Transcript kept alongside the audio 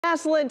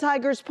Massillon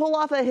Tigers pull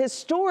off a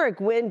historic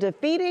win,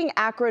 defeating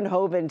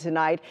Akron-Hoban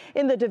tonight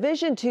in the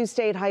Division II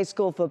State High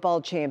School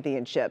Football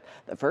Championship,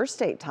 the first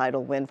state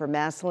title win for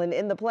Massillon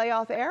in the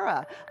playoff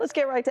era. Let's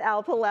get right to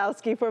Al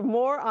Pulowski for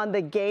more on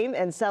the game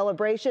and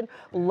celebration.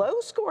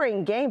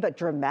 Low-scoring game, but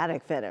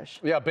dramatic finish.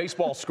 Yeah,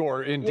 baseball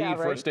score indeed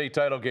for a state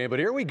title game. But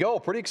here we go.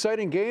 Pretty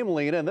exciting game,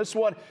 Lena. And this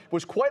one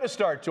was quite a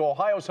start to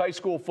Ohio's high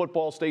school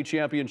football state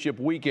championship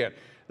weekend.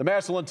 The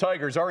Massillon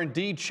Tigers are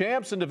indeed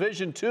champs in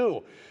Division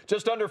II.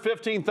 Just under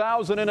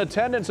 15,000 in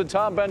attendance at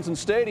Tom Benson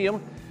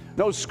Stadium.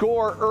 No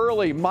score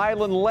early.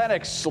 Mylen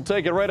Lenix will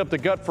take it right up the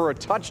gut for a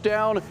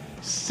touchdown.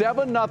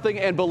 7-0.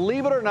 And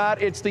believe it or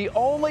not, it's the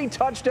only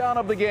touchdown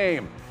of the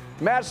game.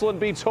 Massillon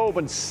beats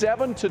Hoban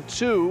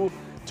 7-2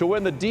 to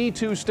win the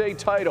D-II state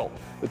title.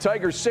 The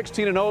Tigers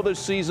 16-0 this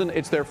season.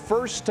 It's their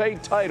first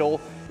state title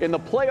in the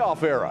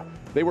playoff era.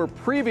 They were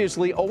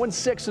previously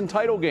 0-6 in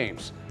title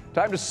games.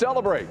 Time to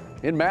celebrate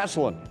in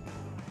Massillon.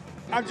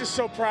 I'm just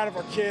so proud of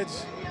our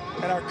kids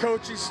and our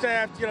coaching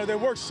staff. You know, they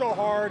work so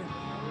hard,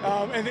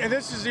 and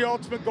this is the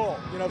ultimate goal,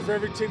 you know, for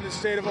every team in the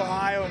state of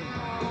Ohio.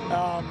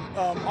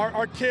 And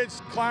our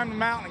kids climbed the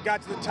mountain and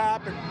got to the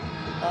top,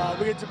 and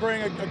we get to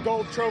bring a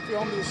gold trophy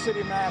home to the city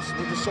of Mass.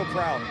 We're just so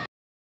proud.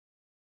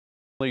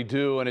 They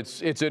do, and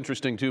it's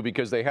interesting too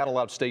because they had a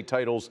lot of state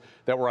titles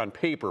that were on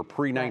paper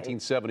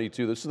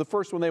pre-1972. This is the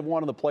first one they've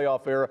won in the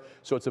playoff era,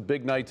 so it's a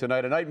big night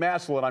tonight. A night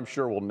Massillon I'm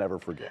sure we'll never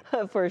forget.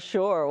 For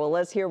sure. Well,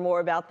 let's hear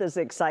more about this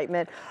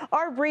excitement.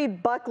 Our Bree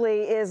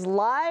Buckley is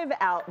live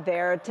out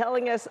there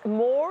telling us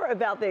more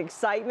about the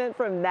excitement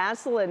from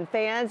Massillon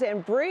fans.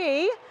 And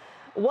Bree,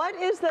 what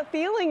is the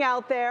feeling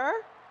out there?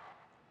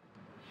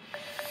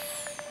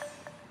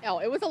 Oh,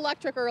 it was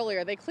electric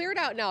earlier. They cleared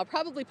out now,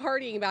 probably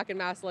partying back in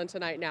Massillon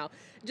tonight now.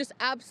 Just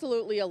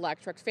absolutely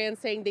electric. Fans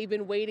saying they've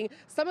been waiting,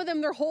 some of them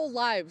their whole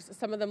lives,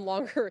 some of them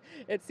longer,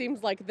 it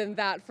seems like, than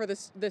that for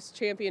this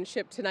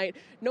championship tonight.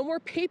 No more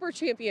paper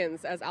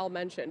champions, as Al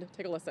mentioned.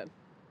 Take a listen.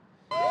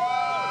 About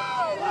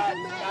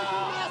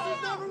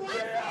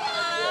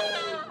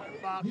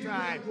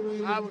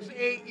time. I was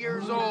 8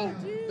 years old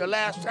the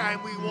last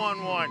time we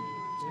won one.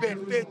 It's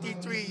been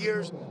 53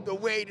 years. The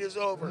wait is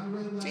over.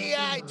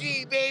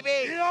 TIG, baby!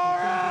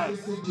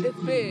 It's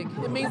big.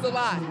 It means a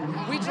lot.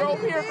 We drove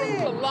here from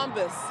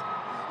Columbus,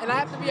 and I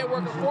have to be at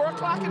work at 4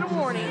 o'clock in the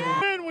morning.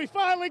 We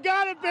finally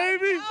got it,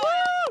 baby!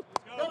 Woo!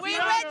 We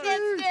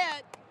witnessed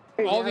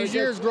it! All these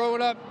years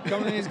growing up,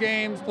 coming to these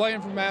games,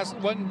 playing for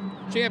Massillon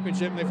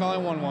championship, and they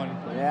finally won one.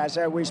 Yeah, I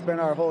said we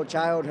spent our whole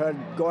childhood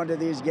going to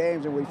these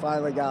games, and we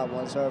finally got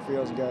one, so it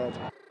feels good.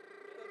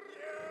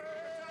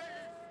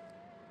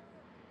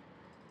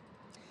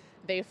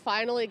 They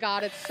finally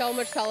got it. So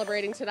much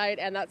celebrating tonight,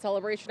 and that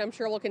celebration I'm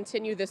sure will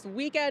continue this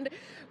weekend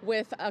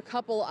with a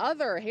handful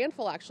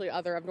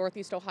other of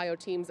Northeast Ohio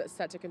teams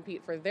set to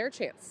compete for their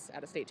chance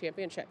at a state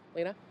championship.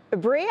 Lena?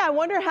 Bree, I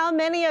wonder how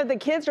many of the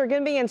kids are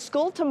going to be in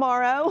school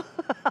tomorrow.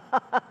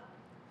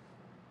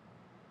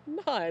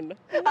 None.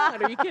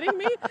 Are you kidding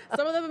me?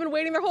 Some of them have been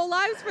waiting their whole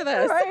lives for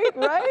this.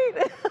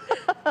 Right?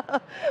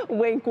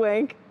 Wink,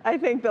 wink. I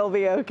think they'll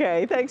be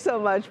okay. Thanks so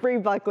much. Bree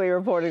Buckley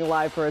reporting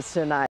live for us tonight.